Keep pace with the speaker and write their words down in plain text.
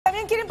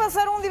quieren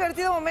pasar un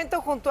divertido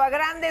momento junto a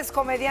grandes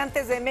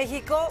comediantes de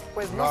México,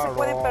 pues no se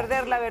pueden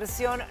perder la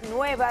versión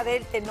nueva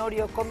del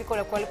Tenorio Cómico,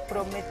 la cual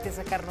promete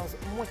sacarnos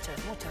muchas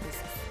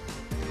risas.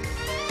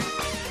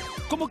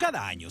 Como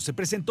cada año, se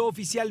presentó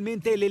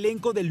oficialmente el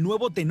elenco del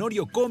nuevo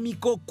Tenorio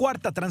Cómico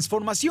Cuarta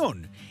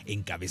Transformación,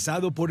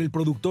 encabezado por el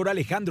productor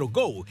Alejandro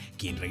Gou,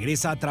 quien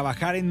regresa a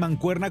trabajar en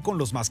mancuerna con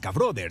los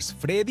Mascabrothers,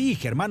 Freddy y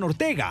Germán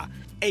Ortega,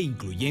 e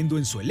incluyendo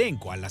en su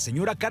elenco a la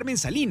señora Carmen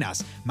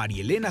Salinas,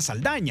 Marielena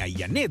Saldaña y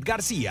Janet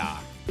García.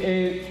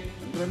 En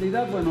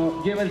realidad,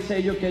 bueno, lleva el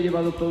sello que ha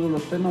llevado todos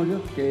los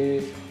tenorios,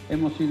 que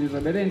hemos sido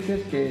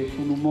irreverentes, que es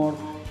un humor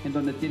en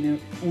donde tiene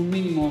un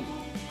mínimo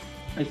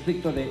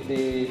estricto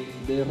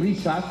de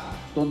risas,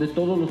 donde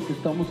todos los que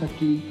estamos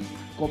aquí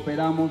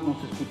cooperamos,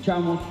 nos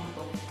escuchamos.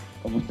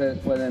 Como ustedes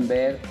pueden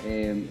ver,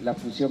 la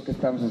fusión que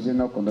estamos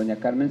haciendo con doña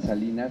Carmen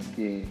Salinas,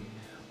 que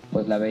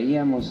pues la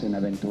veíamos en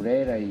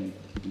Aventurera y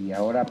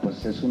ahora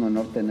pues es un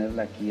honor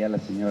tenerla aquí a la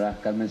señora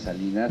Carmen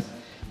Salinas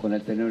con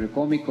el Tenorio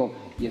Cómico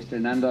y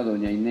estrenando a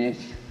doña Inés,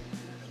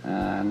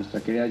 a nuestra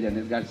querida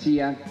Janet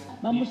García.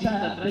 Vamos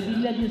a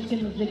pedirle a Dios que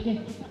nos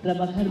deje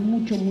trabajar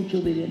mucho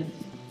de veras,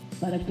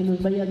 para que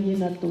nos vaya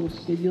bien a todos,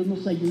 que Dios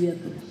nos ayude a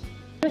todos.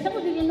 Pero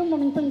estamos viviendo un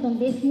momento en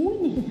donde es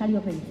muy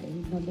necesario reírse,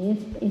 en donde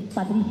es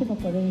padrísimo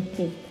poder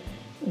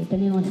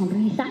tener una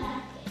sonrisa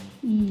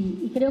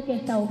y creo que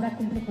esta obra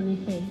cumple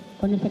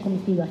con ese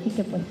cometido. Así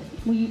que pues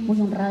muy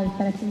honrada de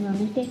estar aquí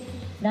nuevamente.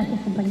 Gracias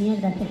compañía,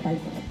 gracias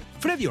Alto.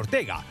 Freddy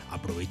Ortega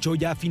aprovechó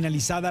ya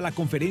finalizada la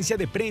conferencia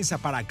de prensa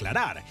para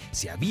aclarar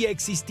si había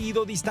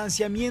existido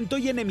distanciamiento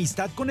y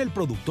enemistad con el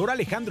productor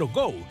Alejandro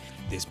Gou,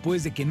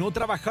 después de que no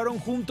trabajaron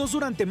juntos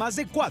durante más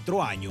de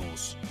 4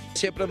 años.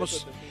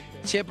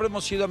 Siempre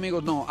hemos sido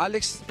amigos. No,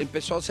 Alex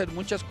empezó a hacer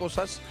muchas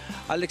cosas.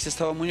 Alex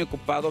estaba muy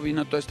ocupado,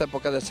 vino toda esta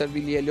época de hacer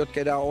Billy Elliot, que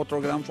era otro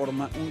un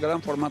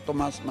gran formato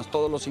más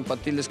todos los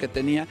infantiles que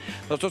tenía.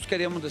 Nosotros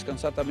queríamos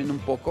descansar también un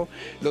poco,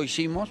 lo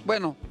hicimos,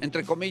 bueno,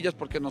 entre comillas,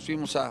 porque nos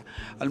fuimos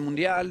al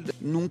Mundial.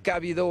 Nunca ha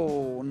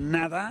habido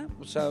nada,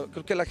 o sea,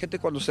 creo que la gente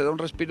cuando se da un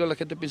respiro, la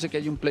gente piensa que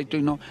hay un pleito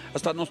y no.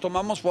 Hasta nos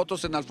tomamos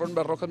fotos en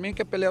alfombras rojas, miren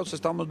qué peleados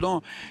estamos.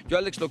 No, yo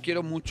a Alex lo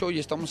quiero mucho y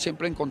estamos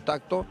siempre en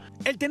contacto.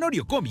 El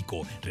Tenorio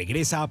Cómico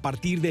regresa a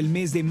partir del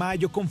mes de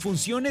mayo con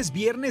funciones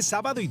viernes,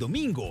 sábado y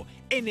domingo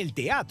en el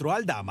Teatro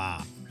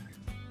Aldama.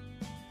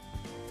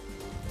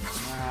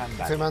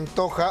 Se me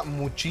antoja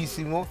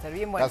muchísimo.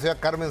 La señora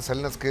Carmen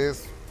Salinas, que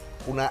es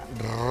una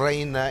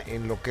reina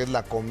en lo que es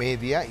la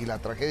comedia y la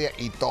tragedia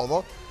y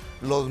todo.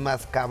 Los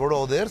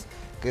Mascabrothers,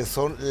 que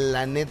son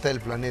la neta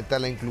del planeta.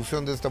 La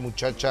inclusión de esta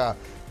muchacha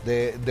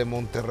de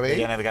Monterrey.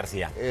 De Janet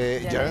García.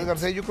 Janet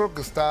García, yo creo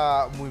que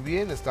está muy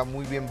bien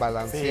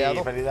balanceado.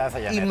 Sí, felicidades a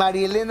Janet. Y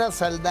Marielena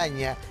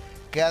Saldaña,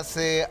 que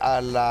hace a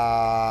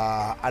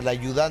la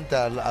ayudante,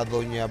 a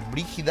doña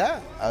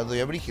Brígida,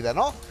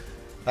 ¿no?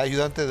 La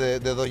ayudante de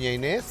doña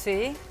Inés.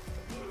 Sí.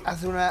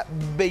 Hace una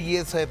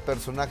belleza de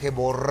personaje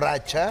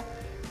borracha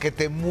que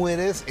te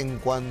mueres en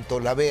cuanto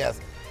la veas.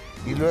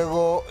 Y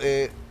luego,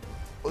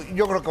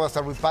 yo creo que va a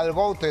estar muy padre.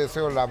 Gou, te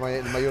deseo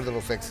el mayor de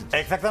los éxitos.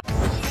 Exactamente.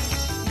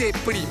 De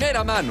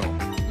primera mano,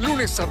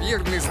 lunes a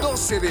viernes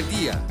 12 del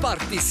día.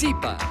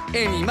 Participa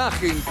en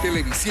Imagen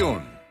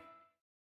Televisión.